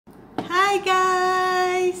Hi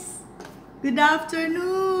guys! Good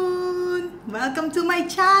afternoon! Welcome to my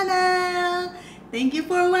channel! Thank you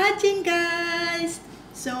for watching guys!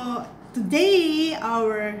 So, today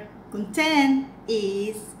our content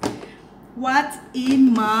is what's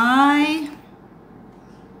in my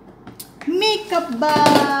makeup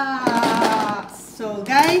box! So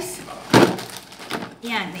guys,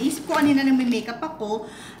 yan, naisip ko kanina na may makeup ako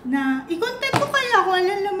na i-content ko kaya kung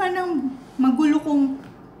alam naman ng magulo kong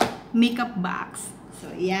makeup box. So,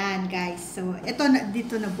 yan guys. So, ito na,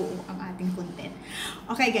 dito na buo ang ating content.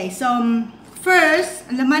 Okay guys. So, first,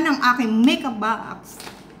 ang laman ng aking makeup box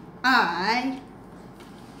ay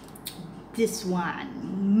this one.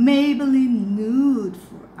 Maybelline Nude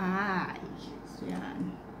for Eye. So,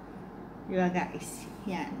 yan. Diba guys?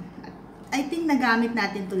 Yan. At I think nagamit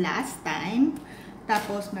natin to last time.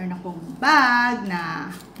 Tapos, meron akong bag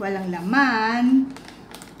na walang laman.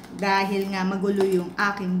 Dahil nga magulo yung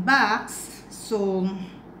aking box. So,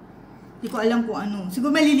 hindi ko alam kung ano.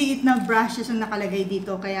 Siguro maliliit na brushes ang nakalagay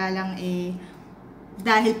dito. Kaya lang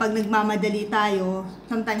dahil pag nagmamadali tayo,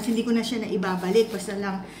 sometimes hindi ko na siya naibabalik. Basta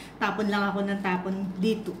lang, tapon lang ako ng tapon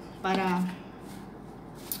dito. Para,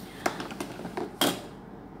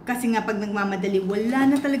 kasi nga pag nagmamadali,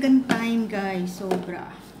 wala na talagang time guys.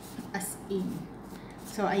 Sobra. As in.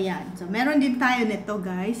 So, ayan. So, meron din tayo nito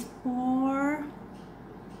guys for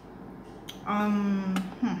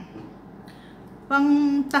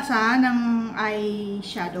pangtasa ng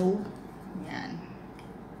eyeshadow. Yan.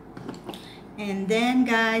 And then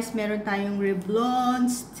guys, meron tayong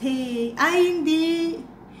Revlon Stay. Ay, hindi.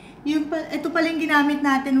 Ito pala yung ginamit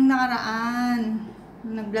natin nung nakaraan.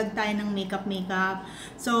 Nag-vlog tayo ng makeup.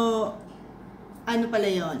 So, ano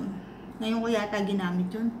pala yon? Ngayon ko yata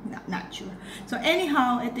ginamit yun. Not sure. So,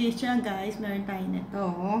 anyhow, ito yung siya guys. Meron tayo nito.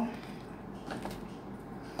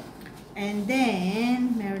 And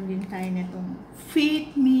then, meron din tayo nitong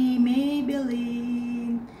Fit Me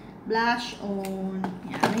Maybelline Blush On.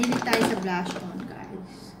 Yan, mahilig tayo sa blush on,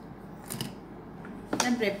 guys.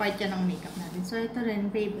 Siyempre, part yan ng makeup natin. So, ito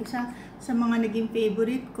rin, isa sa mga naging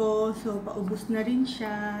favorite ko. So, paubos na rin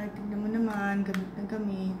siya. Tignan mo naman, gamit na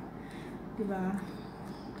gamit. Diba?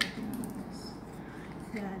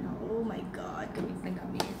 Yan, oh my God, gamit na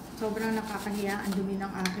gamit. Sobrang nakakahiya ang dumi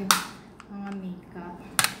ng aking mga makeup.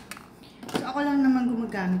 So, ako lang naman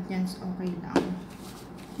gumagamit yan. So, okay lang.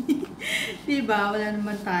 Diba? Wala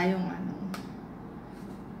naman tayong ano.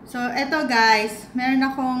 So, eto guys. Meron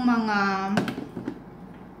akong mga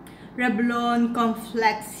Revlon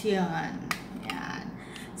Complexion. Yan.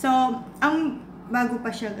 So, bago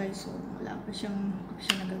pa siya guys. So, wala pa siyang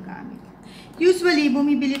nagagamit. Usually,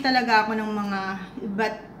 bumibili talaga ako ng mga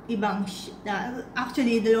ibang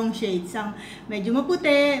actually dalawang shades, ang medyo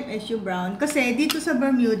maputi, medyo brown, kasi dito sa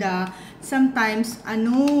Bermuda sometimes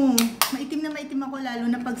maitim na maitim ako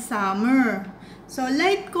lalo na pag summer. So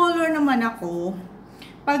light color naman ako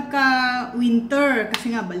pagka winter,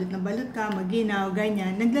 kasi nga balot na balot ka, maginaw,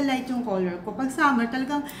 ganyan, nagla-light yung color ko. Pag summer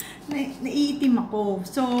talagang naiitim ako.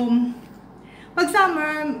 So pag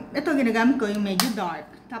summer, ito ginagamit ko yung medyo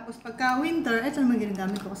dark. Tapos pagka winter, ito naman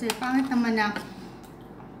ginagamit ko kasi pangit naman na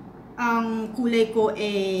ang kulay ko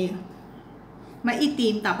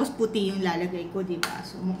maitim, tapos puti yung lalagay ko, diba?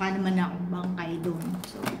 So, mukha naman na akong bangkay doon.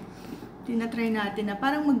 So, tinatry natin na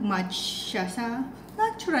parang mag-match siya sa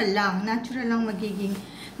natural lang magiging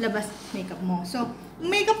labas makeup mo. So,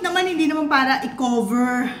 makeup naman, hindi naman para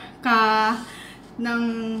i-cover ka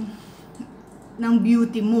ng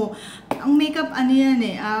beauty mo. Ang makeup, yan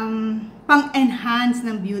pang-enhance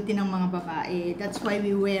ng beauty ng mga babae. That's why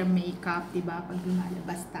we wear makeup, diba? Pag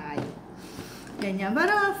lumalabas tayo. Ganyan.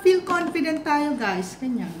 Para feel confident tayo, guys.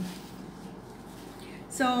 Ganyan.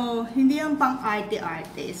 So, hindi yung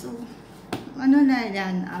pang-arte-arte. So, ano na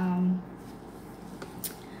yan,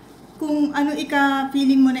 kung ano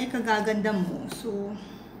feeling mo na ikagaganda mo, so,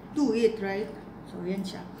 do it, right? So, yan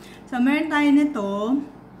siya. So, meron tayo nito.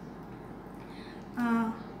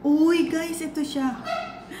 Uy, guys, ito siya.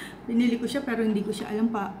 Binili ko siya pero hindi ko siya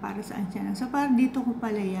alam para saan siya. So, parang dito ko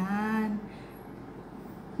pala yan.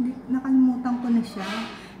 Nakalimutan ko na siya.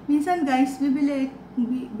 Minsan guys, bibili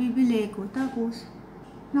ko. Tapos,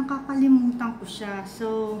 nakakalimutan ko siya.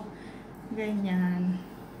 So, ganyan.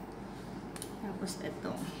 Tapos,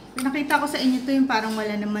 ito. Pinakita ko sa inyo to yung parang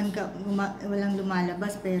walang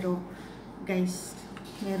lumalabas. Pero, guys,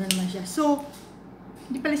 meron naman siya. So,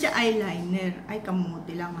 hindi pala siya eyeliner. Ay,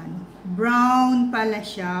 kamote lang brown pala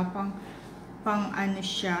siya. Pang ano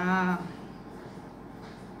siya.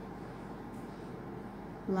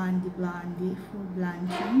 Blondie. Full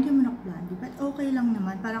blonde siya. Hindi man ako blondie. But okay lang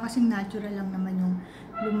naman. Para kasing natural lang naman yung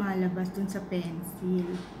lumalabas dun sa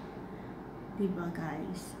pencil. Diba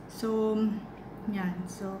guys? So, yan.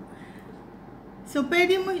 So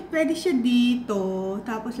pwede siya dito,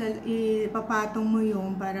 tapos ipapatong mo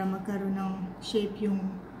yung para magkaroon ng shape yung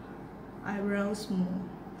eyebrows mo.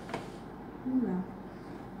 Diba?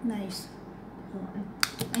 Nice. So,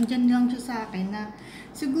 andyan lang siya sa akin na,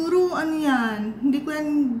 siguro ano yan, hindi ko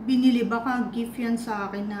yan binili, baka gift yan sa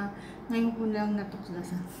akin na ngayon ko lang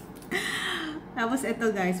natuklasan. Tapos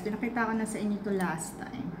ito guys, pinakita ko na sa inyo to last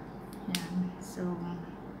time. Yan. So,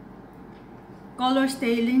 color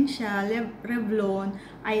styling siya, Revlon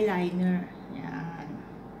eyeliner. Yan.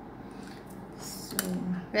 So,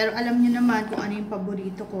 pero alam niyo naman kung ano yung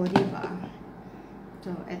paborito ko, di ba?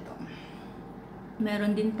 So, eto.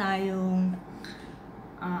 Meron din tayong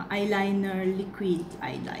eyeliner, liquid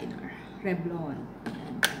eyeliner, Revlon.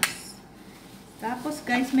 Yan, guys. Tapos,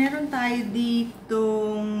 guys, meron tayo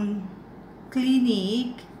ditong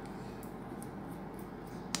Clinique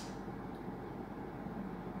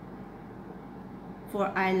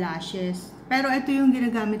for eyelashes. Pero ito yung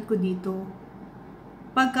ginagamit ko dito.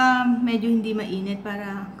 Pagka medyo hindi mainit,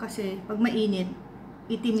 kasi pag mainit,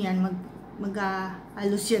 itim yan,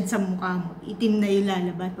 mag-alos yan sa mukha mo. Itim na yung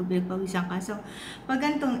lalabas pag pinagpawisan ka. So, pag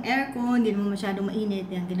ganitong aircon, hindi mo masyadong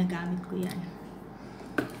mainit, yan, ginagamit ko yan.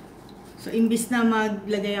 So, imbis na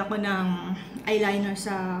maglagay ako ng eyeliner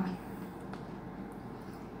sa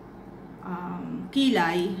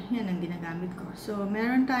kilay, yan ang ginagamit ko. So,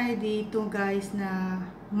 meron tayo dito guys na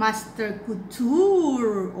Master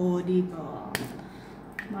Couture. O, diba?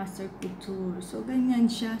 Master Couture. So,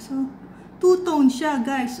 ganyan siya. So, two-tone siya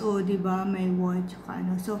guys. O, diba? May white tsaka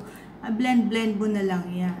ano. So, blend mo na lang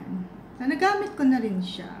yan. So, nagamit ko na rin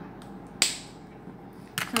siya.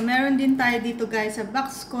 So, meron din tayo dito guys sa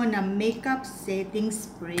box ko na makeup setting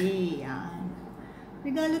spray. Yan.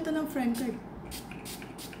 Regalo to ng friend ko.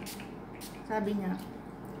 Sabi niya,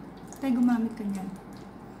 tayo gumamit ka niyan.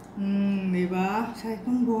 Diba? Sabi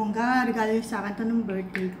kong bongga, regalo yung sa akin to ng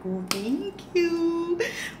birthday ko. Thank you!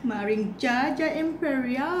 Maring Jaja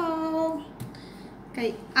Imperial.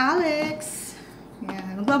 Kay Alex.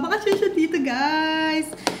 Yan. Magbabakasyon siya dito,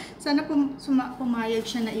 guys. Sana pumayag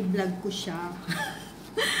siya na i-vlog ko siya.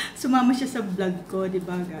 Sumama siya sa vlog ko,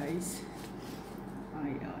 diba, guys?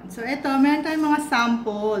 Ayun. So, ito, meron tayong mga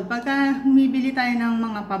sample. Pagka humibili tayo ng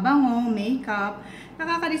mga pabango, makeup,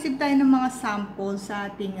 nakaka-receive tayo ng mga sample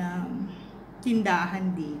sa ating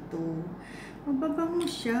tindahan dito. Mababango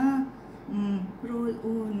siya. Roll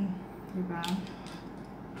on. Diba?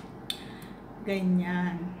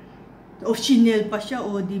 Ganyan. O, Chanel pa siya.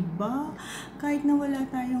 O, diba? Kahit na wala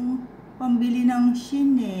tayong pambili ng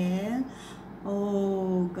Chanel.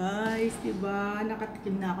 Oh, guys, diba?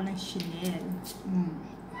 Nakatikim na ako ng Chanel.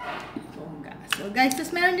 Bongga. So, guys,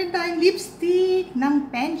 tapos meron din tayong lipstick ng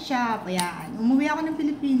Pen Shop. Ayan. Umuwi ako ng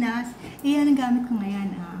Pilipinas. Ayan ang gamit ko ngayon,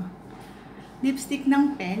 lipstick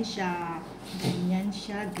ng Pen Shop. Ganyan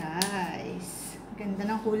siya, guys. Ganda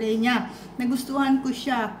ng kulay niya. Nagustuhan ko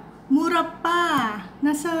siya. Mura pa.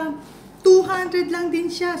 Nasa 200 lang din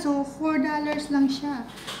siya. So, $4 lang siya.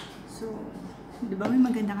 So, diba may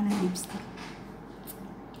maganda ka ng lipstick?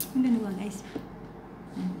 Ang ganda ba, guys?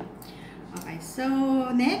 Okay, so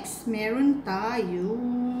next, meron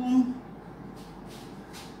tayong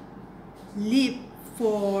lip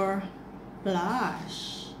for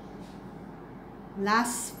blush.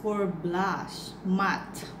 Last for blush.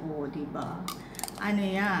 Matte. O, diba? Ano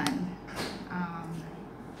yan?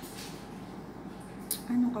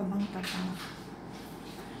 Ano ka bang tatak?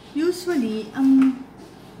 Usually, ang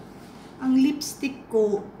lipstick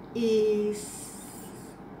ko is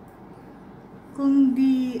kung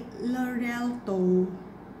di L'Oreal to,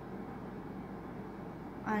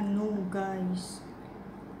 ano guys,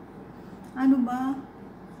 ano ba?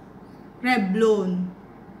 Revlon.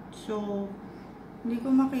 So, hindi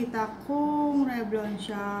ko makita kung Revlon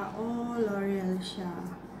siya o L'Oreal siya.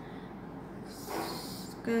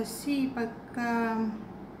 Kasi pagka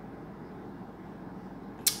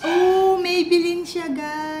Maybelline siya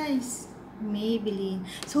guys. Maybelline.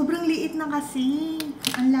 Sobrang liit na kasi.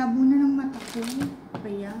 Ang labo na ng mata ko.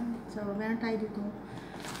 Kaya, so meron tayo dito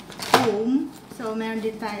foam. So meron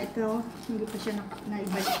din tayo ito. Hindi pa siya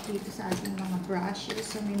naibalik dito sa ating mga brushes.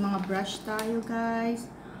 So may mga brush tayo guys.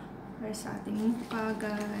 Para sa ating mukha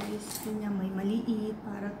guys. Kanya may maliit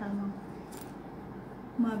para tamang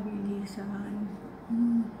mabilisan.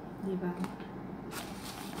 Diba?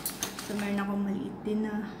 So meron akong maliit din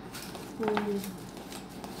na foam.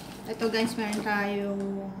 Ito guys, meron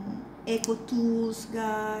tayong Eco Tools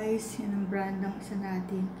guys. Yan ang brand ng isa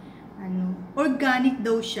natin. Organic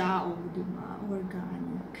daw siya. O, diba?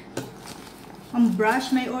 Organic. Ang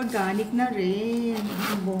brush may organic na rin.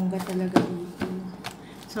 Ang bongga talaga dito.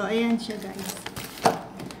 So, ayan siya, guys.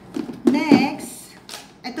 Next,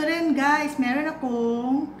 ito rin, guys. Meron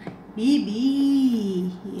akong BB.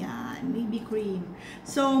 Yan, BB cream.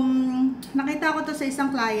 So, nakita ko to sa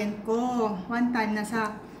isang client ko. One time,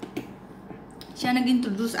 siya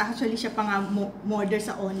nag-introduce. Actually, siya pa nga order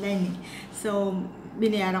sa online eh. So,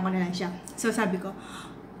 binayaran ko na lang siya. So, sabi ko,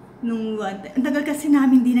 nung one time, ang tagal kasi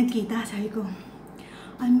namin di nagkita. Sabi ko,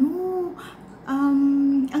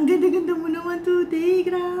 ang ganda-ganda mo naman today.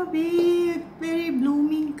 Grabe. Very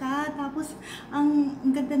blooming ka. Tapos, ang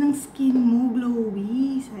ganda ng skin mo.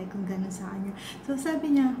 Glowy. Sabi ko, gano'n sa kanya. So,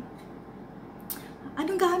 sabi niya,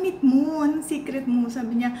 anong gamit mo? Anong secret mo?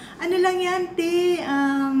 Sabi niya, ano lang yan, te?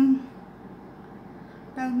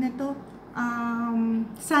 Tawag na to,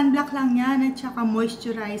 sunblock lang yan at saka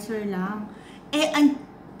moisturizer lang.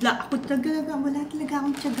 Ako talaga, wala talaga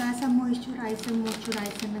akong tiyaga sa moisturizer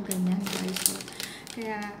na ganyan, guys. So,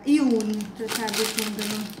 kaya, yun. So, sabi ko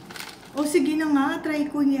gano'n, sige na nga, try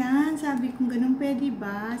ko yan. Sabi ko gano'n, pwede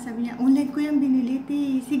ba? Sabi niya, online ko yung binili,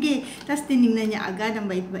 eh. Sige. Tapos tinignan niya agad, ang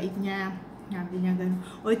bait-bait niya. Sabi niya gano'n,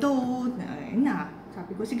 ito, na.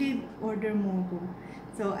 Sabi ko, sige, order mo ko.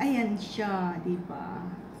 So, ayan siya, diba?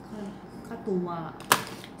 Katuwa.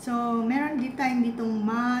 So, meron din tayong ditong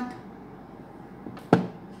matte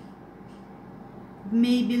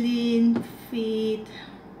Maybelline Fit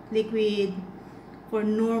Liquid for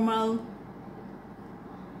normal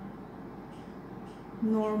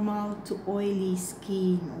to oily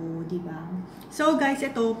skin. O, diba? So, guys,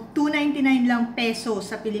 ito, 299 lang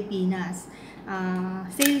pesos sa Pilipinas.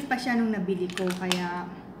 Sale pa siya nung nabili ko, kaya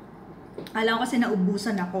alam ko kasi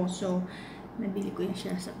naubusan ako, so nabili ko yan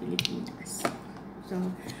siya sa Pilipinas. So,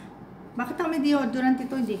 bakit ako may deodorant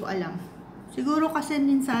ito? Hindi ko alam. Siguro kasi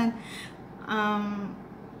minsan,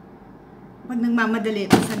 pag nagmamadali,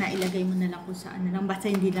 basta na ilagay mo na lang kung saan na lang,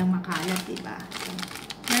 basta hindi lang makalat, diba? So,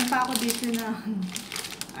 meron pa ako dito na,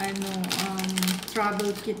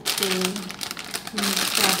 travel kit ko.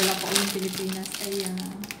 Travel ako ulit Pilipinas.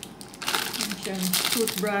 Ayan.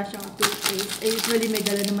 Toothbrush, toothpaste. Usually may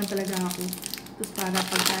dala naman talaga ako. Tapos para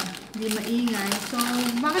pagka hindi maingay. So,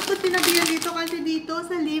 bakit ko tinabihan dito? Kasi dito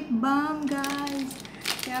sa lip balm, guys.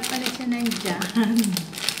 Kaya pala siya nandyan.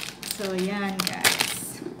 So, yan,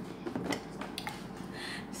 guys.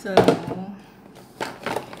 So,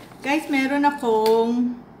 guys, meron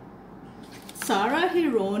akong Sarah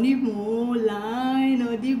Geronimo line.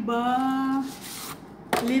 O, diba?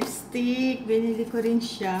 Lipstick. Binili ko rin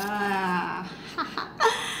siya.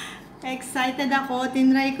 Excited ako.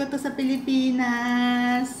 Tinry ko to sa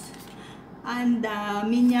Pilipinas. Ang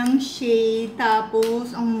dami niyang shade.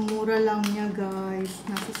 Tapos, ang mura lang niya, guys.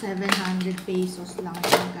 Nasa 700 pesos lang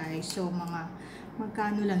siya, guys. So,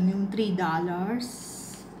 magkano lang yung $3?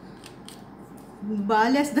 Ba?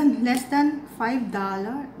 Less than $5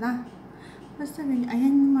 na. Basta ganyan.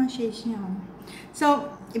 Ayan yung mga shades niya.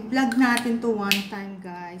 So, i-vlog natin to one time,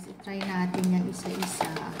 guys. I-try natin yan isa-isa.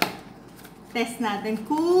 Test natin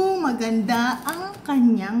kung maganda ang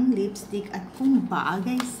kanyang lipstick at kung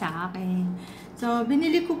bagay sa akin. So,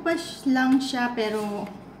 binili ko pa lang siya, pero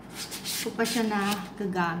ko pa siya na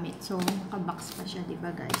gagamit. So, nakabox pa siya,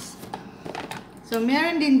 diba, guys? So,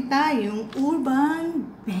 meron din tayong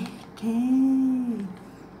Urban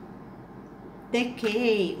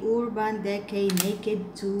Decay Naked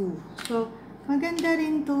 2. So, maganda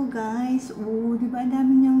rin to, guys. Diba? Ang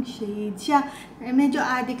dami niyang shade. Siya, medyo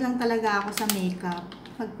addict lang talaga ako sa makeup.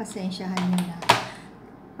 Pagpasensyahan niyo na.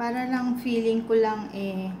 Para lang feeling ko lang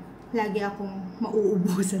lagi akong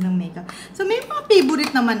mauubusan ng makeup. So, may mga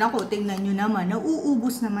favorite naman ako. Tingnan nyo naman.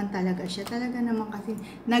 Nauubos naman talaga siya. Talaga naman kasi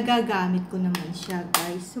nagagamit ko naman siya,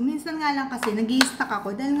 guys. So, minsan nga lang kasi nag-i-stock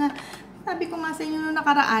ako. Dahil nga, sabi ko nga sa inyo nung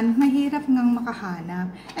nakaraan, mahirap ngang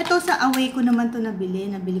makahanap. Ito sa Away ko naman to nabili.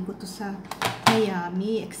 Nabili ko to sa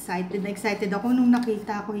Miami. Excited ako nung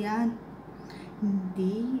nakita ko yan.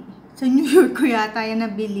 Hindi. Sa New York ko yata yan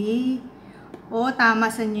nabili. Tama,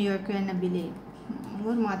 sa New York ko yan nabili.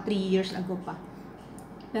 Mga 3 years ago pa.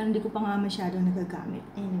 Pero hindi ko pa nga masyado nagagamit.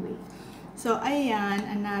 Anyway. So, ayan.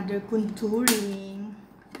 Another contouring.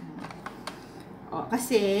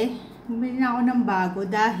 Kasi, bumili na ako ng bago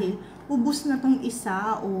dahil ubos na tong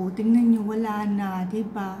isa. Tingnan nyo, wala na.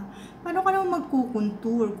 Diba? Paano ka naman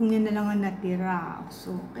magkukontour kung yan na lang ang natira?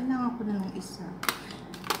 So, kailangan ko na ng isa.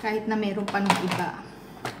 Kahit na meron pa ng iba.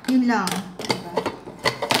 Yun lang. Diba?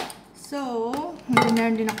 So,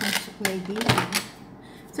 meron din akong suklay dito.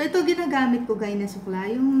 So, ito ginagamit ko, guys, na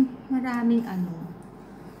suklay. Yung maraming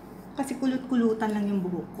kasi kulot-kulutan lang yung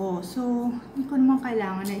buhok ko. So, hindi ko naman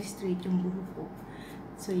kailangan na straight yung buhok ko.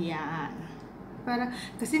 So, yan.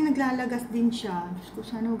 Kasi naglalagas din siya. Diyos ko,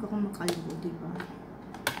 sana huwag akong makalibo, diba?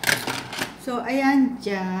 So, ayan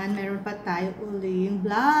dyan. Meron pa tayo uling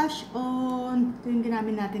blush on. Ito yung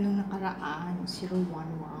ginamit natin nung nakaraan. 011.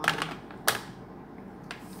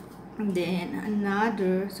 And then,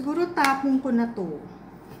 another. Siguro tapong ko na to.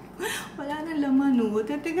 Wala na laman, no?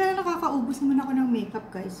 Teka, nakakaubos naman ako ng makeup,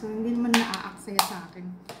 guys. So, hindi naman naaaksaya sa akin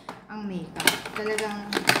ang makeup. Talagang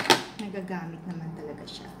nagagamit naman talaga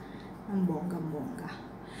siya. Ang bongga-bongga.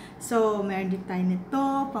 So, meron din tayo nito,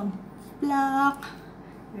 pang black.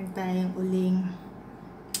 Meron tayong uling.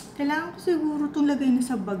 Kailangan ko siguro itong lagay na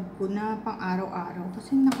sa bag ko na pang araw-araw.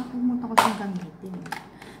 Kasi nakakalimutan ko itong gamitin.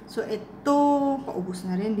 So, ito, paubos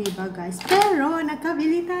na rin, diba guys? Pero,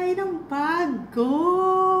 nakabili tayo ng bago!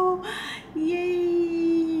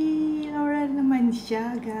 Yay! L'Oreal naman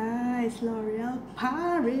siya, guys. L'Oreal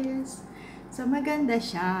Paris. So, maganda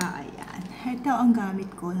siya. Ayan. Ito ang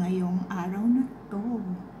gamit ko ngayong araw na to.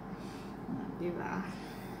 Diba?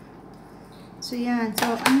 So, yan.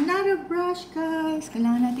 So, another brush, guys.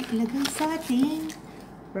 Kailangan natin ilagay sa ating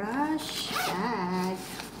brush bag.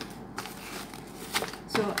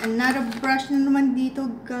 So, another brush na naman dito,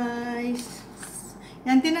 guys.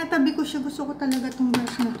 Yan, tinatabi ko siya. Gusto ko talaga itong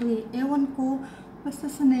brush na to eh. Ewan ko,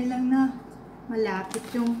 basta sanay lang na malapit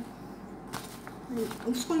yung...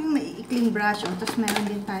 Gusto ko yung maiikling brush. Oh. Tapos, meron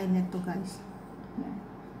din tayo nito, guys. Yan.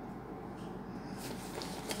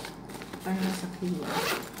 Parang nasa clear.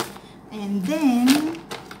 And then,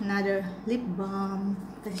 another lip balm.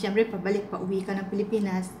 Kasi syempre, pabalik, pauwi ka ng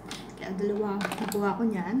Pilipinas. Kaya dalawa, nagawa ko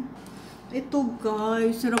niyan. Ito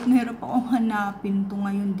guys, sarap na hirap akong hanapin to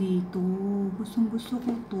ngayon dito. Gustong gusto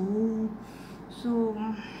ko to. So,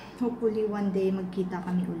 hopefully one day magkita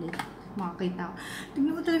kami ulit. Makakita ko.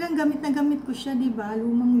 Tignan mo talagang gamit na gamit ko siya, diba?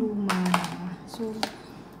 Lumang-luma. So,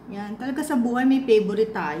 yan. Talaga sa buhay may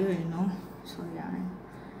favorite tayo eh, no? So, yan.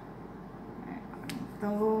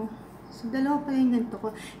 Ito. So, dalawa pa yung ganito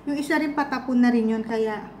ko. Yung isa rin patapon na rin yun.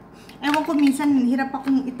 Kaya, ewan ko minsan, hirap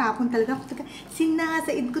akong itapon talaga.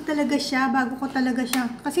 Sinasaid ko talaga siya. Bago ko talaga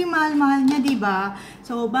siya. Kasi mahal-mahal niya, diba?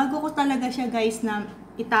 So, bago ko talaga siya, guys, na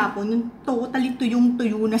itapon. Yung totally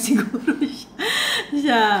tuyong-tuyo na siguro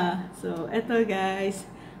siya. So, eto, guys.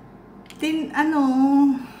 Tinry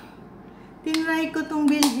ko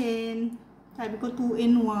tong bilhin. Sabi ko,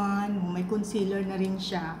 2-in-1. May concealer na rin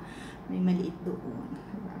siya. May maliit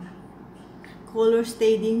doon. Color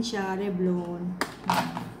stay din siya, Revlon.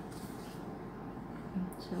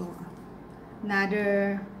 So,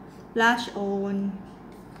 another blush on.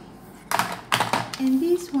 And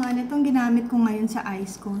this one, itong ginamit ko ngayon sa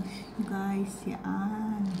eyes ko. Guys,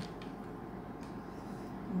 yan.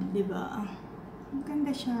 Diba? Ang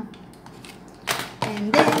ganda siya.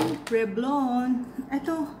 And then, Revlon.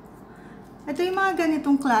 Ito yung mga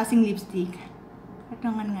ganitong klaseng lipstick. Ito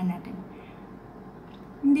nga natin.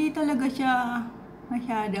 Hindi talaga siya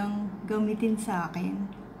masyadong gamitin sa akin.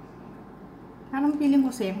 Parang feeling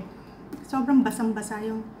ko kasi sobrang basang-basa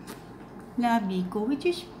yung labi ko, which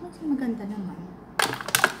is mas maganda naman.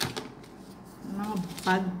 Mga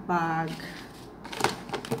bag-bag.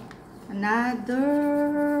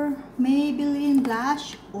 Another Maybelline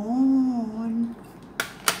blush on.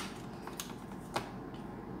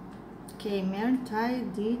 Okay, meron tayo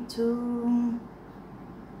dito.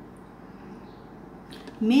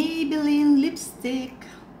 Maybelline lipstick.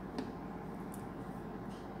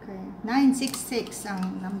 Okay, 966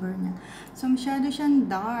 ang number niya. So, masyado siyang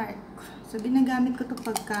dark. So, ginagamit ko to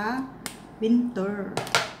pagka winter.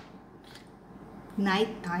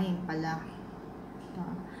 Night time pala.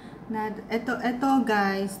 Ito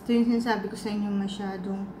guys, ito yung sinasabi ko sa inyo,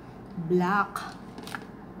 masyadong black.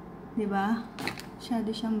 Diba?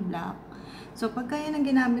 Masyado siyang black. So, pagka yan ang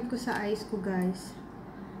ginamit ko sa eyes ko, guys.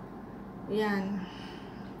 Yan.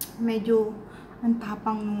 Medyo ang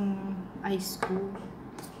tapang ng eyes ko.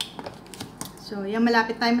 So, yan,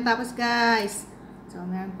 malapit tayo matapos, guys. So,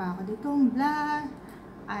 meron pa ako ditong black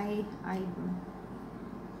eyebrow.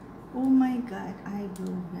 Oh my God,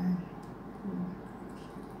 eyebrow. Yan.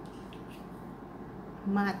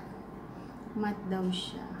 Matte. Matte daw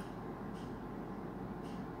siya.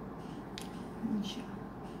 Yan siya.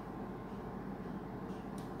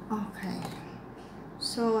 Okay.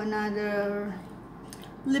 So, another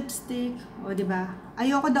lipstick. O, diba?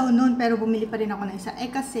 Ayoko daw nun, pero bumili pa rin ako ng isa.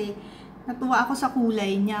 Kasi, natuwa ako sa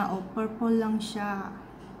kulay niya. O, purple lang siya.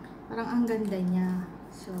 Parang ang ganda niya.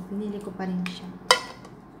 So, binili ko pa rin siya.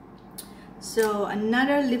 So,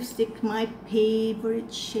 another lipstick. My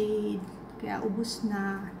favorite shade. Kaya, ubus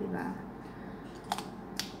na. Diba?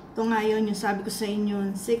 Ito nga yun, yung sabi ko sa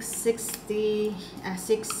inyo, 660.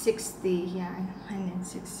 Yan. And then,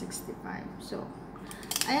 665. So,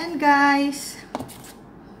 ayan guys.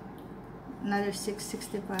 another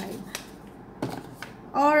 665.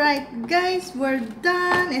 Alright guys, we're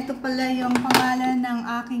done. Ito pala yung pangalan ng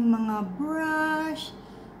aking mga brush.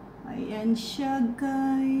 Ayan siya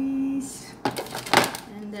guys.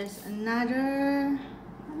 And there's another,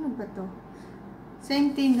 ano ba to?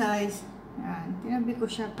 Same thing guys. Ayan, tinabi ko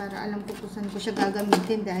siya para alam ko kung saan ko siya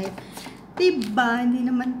gagamitin dahil diba, hindi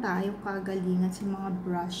naman tayo kagalingan sa mga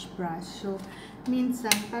brush. So,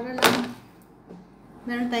 minsan, para lang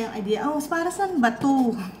meron tayong idea, oh, para saan ba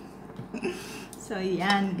to? So,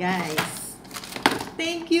 yan guys.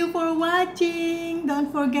 Thank you for watching. Don't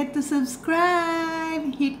forget to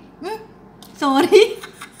subscribe. Hit, sorry.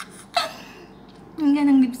 Ang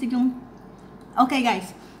ganang lipstick yung... Okay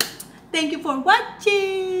guys. Thank you for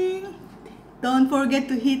watching. Don't forget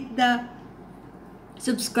to hit the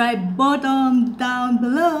subscribe button down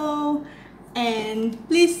below. And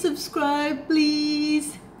please subscribe,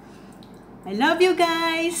 please. I love you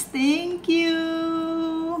guys. Thank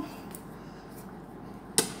you.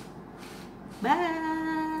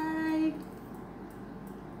 Bye.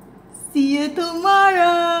 See you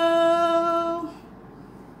tomorrow.